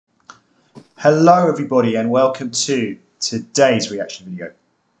Hello everybody and welcome to today's reaction video.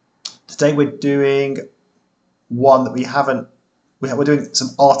 Today we're doing one that we're doing some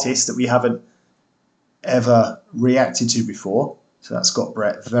artists that we haven't ever reacted to before. So that's got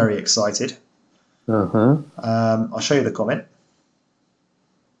Brett very excited. I'll show you the comment.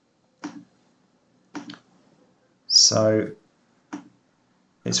 So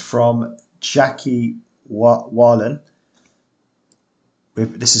it's from Jackie Wallen.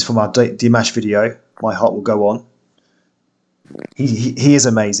 This is from our Dimash video. My heart will go on. He is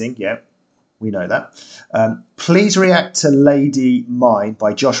amazing. Yeah, we know that. Please react to Lady Mine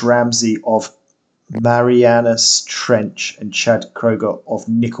by Josh Ramsay of Marianas Trench and Chad Kroeger of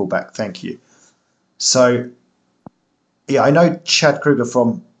Nickelback. Thank you. So, yeah, I know Chad Kroeger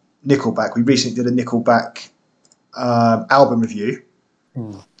from Nickelback. We recently did a Nickelback album review,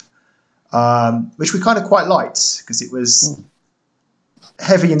 which we kind of quite liked because it was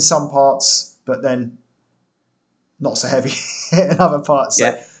heavy in some parts, but then not so heavy in other parts.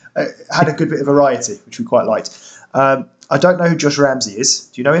 Yeah. So it had a good bit of variety, which we quite liked. I don't know who Josh Ramsay is.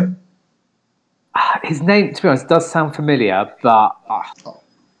 Do you know him? His name, to be honest, does sound familiar, but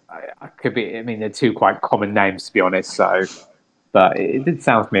I could be. I mean, they're two quite common names, to be honest. So, but it did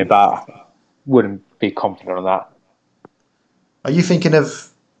sound familiar, but I wouldn't be confident on that. Are you thinking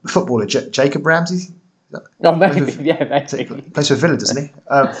of the footballer Jacob Ramsey? Oh, maybe. Yeah, maybe. Plays for Villa, doesn't he?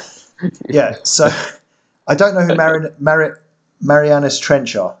 Yeah. So I don't know who Marianas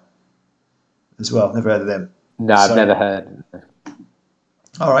Trench are as well. Never heard of them. No, I've never heard.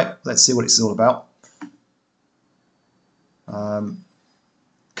 All right, let's see what it's all about.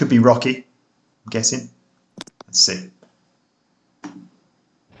 Could be Rocky, I'm guessing. Let's see.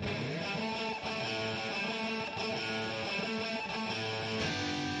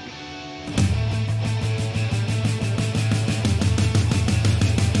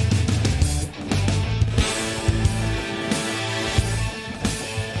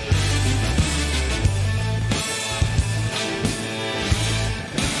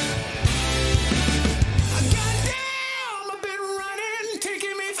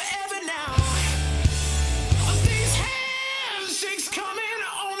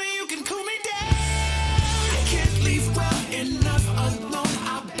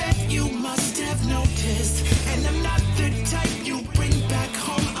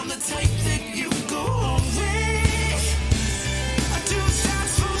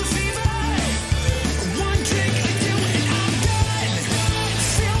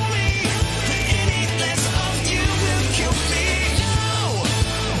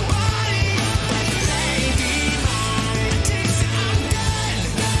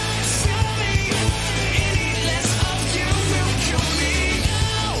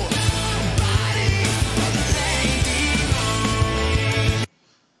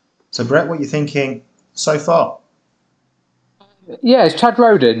 So, Brett, what are you thinking so far? Yeah, is Chad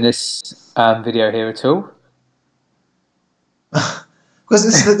Kroeger in this video here at all? Because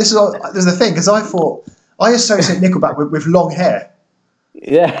this is the thing. Because I thought I associate Nickelback with long hair.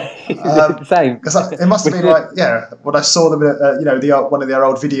 Yeah, same. Because it must have been like, yeah, when I saw them, one of their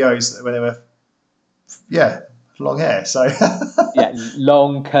old videos when they were, long hair. So yeah,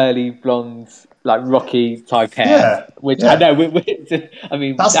 long curly blonde, like Rocky type hair. Yeah, which I know. I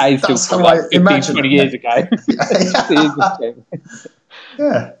mean, that is still like 15, 20 years ago.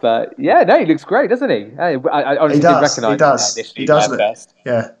 Yeah, but yeah, no, he looks great, doesn't he? I honestly didn't recognise him initially. He does. First.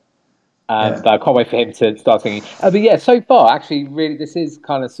 Yeah. But I can't wait for him to start singing. But yeah, so far, actually, really, this is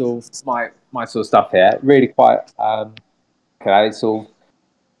kind of sort of my sort of stuff here. Really quite, okay, sort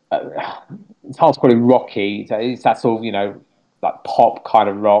of, it's hard to call it rocky. It's that sort of, like pop kind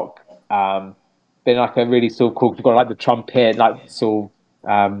of rock. Been like a really sort of cool, you've got like the trumpet, like sort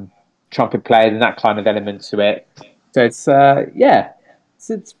of trumpet players and that kind of element to it. So it's,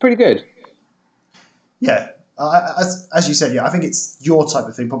 it's pretty good. Yeah. As you said, yeah, I think it's your type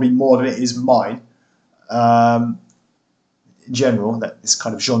of thing, probably more than it is mine. In general, that this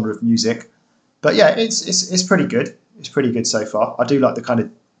kind of genre of music, but yeah, it's pretty good. It's pretty good so far. I do like the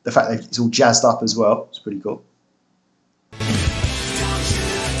fact that it's all jazzed up as well. It's pretty cool.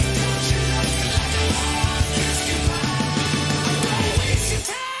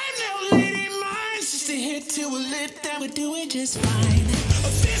 Just fine.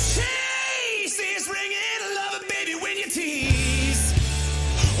 This taste is ringing, love it, baby, when you tease.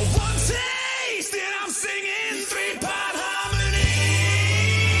 One taste, and I'm singing three-part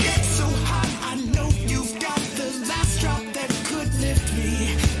harmony. It's so hot, I know you've got the last drop that could lift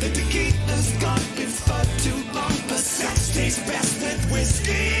me. The tequila's gone before too long, but sex tastes best with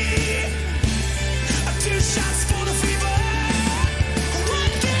whiskey. Two shots for the fever.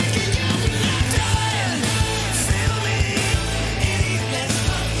 One drink and you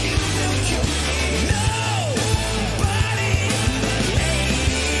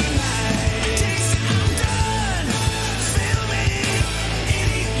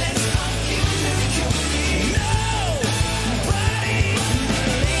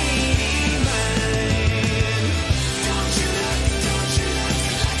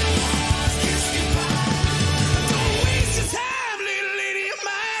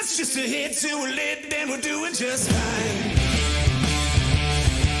mics, just a hit to a lid, then we're doing just fine.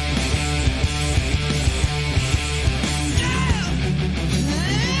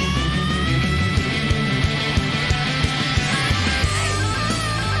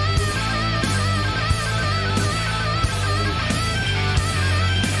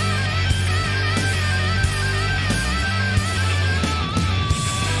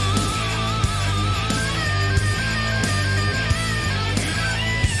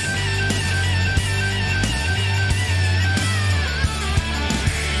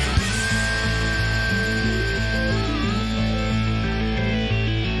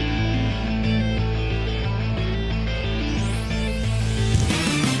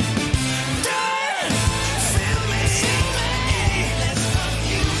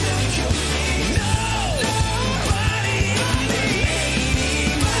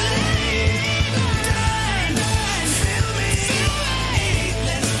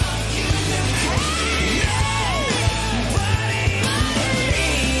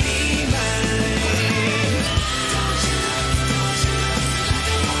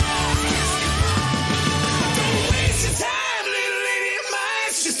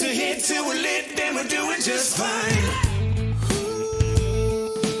 Just fine.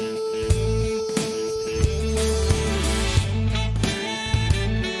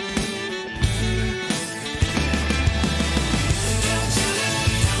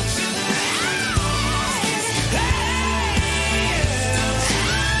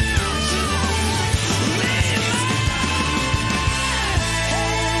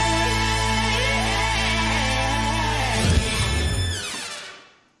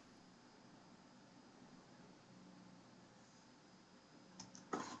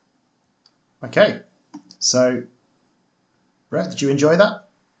 Okay, so Brett, did you enjoy that?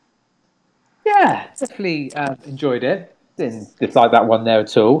 Yeah, definitely enjoyed it. Didn't dislike that one there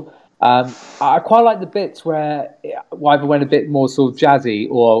at all. I quite like the bits where it either went a bit more sort of jazzy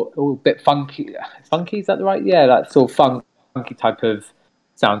or a bit funky. Funky, is that the right? Yeah, that sort of funky type of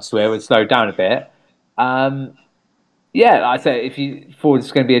sound to it would slow down a bit. Yeah, like I say, if you thought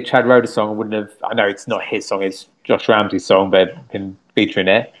it's going to be a Chad Kroeger song, I wouldn't have. I know it's not his song; it's Josh Ramsay's song, but him featuring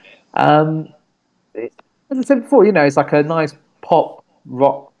it. As I said before, it's like a nice pop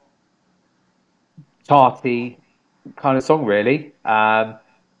rock charty kind of song, really.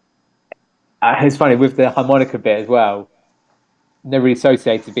 It's funny with the harmonica bit as well. Never really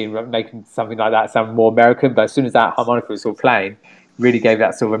associated making something like that sound more American, but as soon as that harmonica was sort of playing, really gave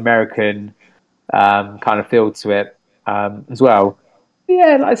that sort of American kind of feel to it as well.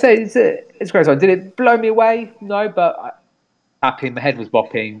 Yeah, like I say, it's a great song. Did it blow me away? No, but happy. My head was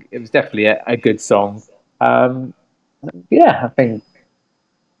bopping. It was definitely a good song. Yeah, I think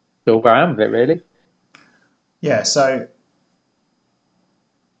still where I am with it, really. Yeah, so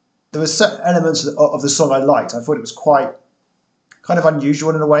there were certain elements of the song I liked. I thought it was quite kind of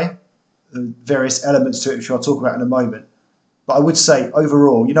unusual in a way. Various elements to it, which I'll talk about in a moment. But I would say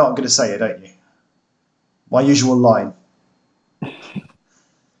overall, you know what I'm going to say, don't you? My usual line.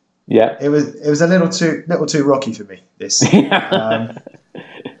 Yeah, it was a little too rocky for me. This. I'm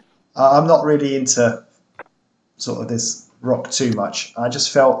not really into sort of this rock too much. I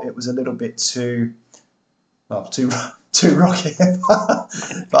just felt it was a little bit too rocky.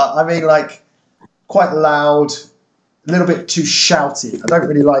 But I mean, like, quite loud, a little bit too shouty. I don't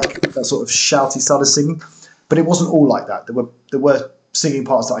really like that sort of shouty style of singing, but it wasn't all like that. There were singing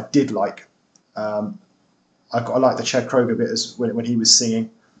parts that I did like. I like the Chad Kroeger bit when he was singing.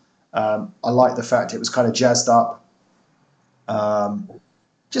 I like the fact it was kind of jazzed up.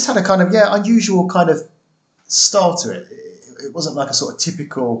 Just had a kind of unusual kind of style to it. It wasn't like a sort of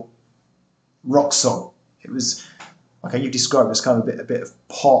typical rock song. It was like you described it as kind of a bit of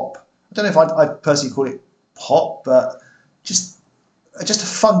pop. I don't know if I'd personally call it pop, but just a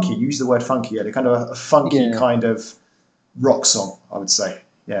funky. Use the word funky. Yeah, kind of a funky kind of rock song. I would say.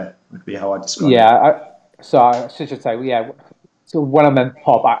 Yeah, would be how I describe it. So I should just say, So when I meant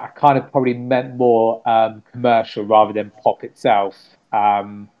pop, I kind of probably meant more commercial rather than pop itself.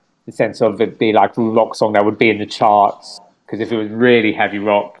 The sense of it be like a rock song that would be in the charts. Because if it was really heavy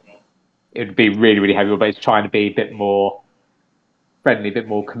rock, it would be really, really heavy rock. But it's trying to be a bit more friendly, a bit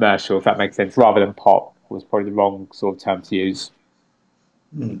more commercial, if that makes sense, rather than pop was probably the wrong sort of term to use.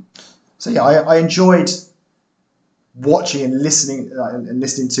 So yeah, I enjoyed watching and listening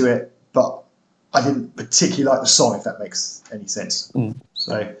to it, but I didn't particularly like the song, if that makes any sense.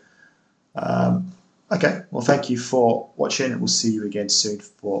 So, okay. Well, thank you for watching. We'll see you again soon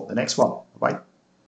for the next one. Bye.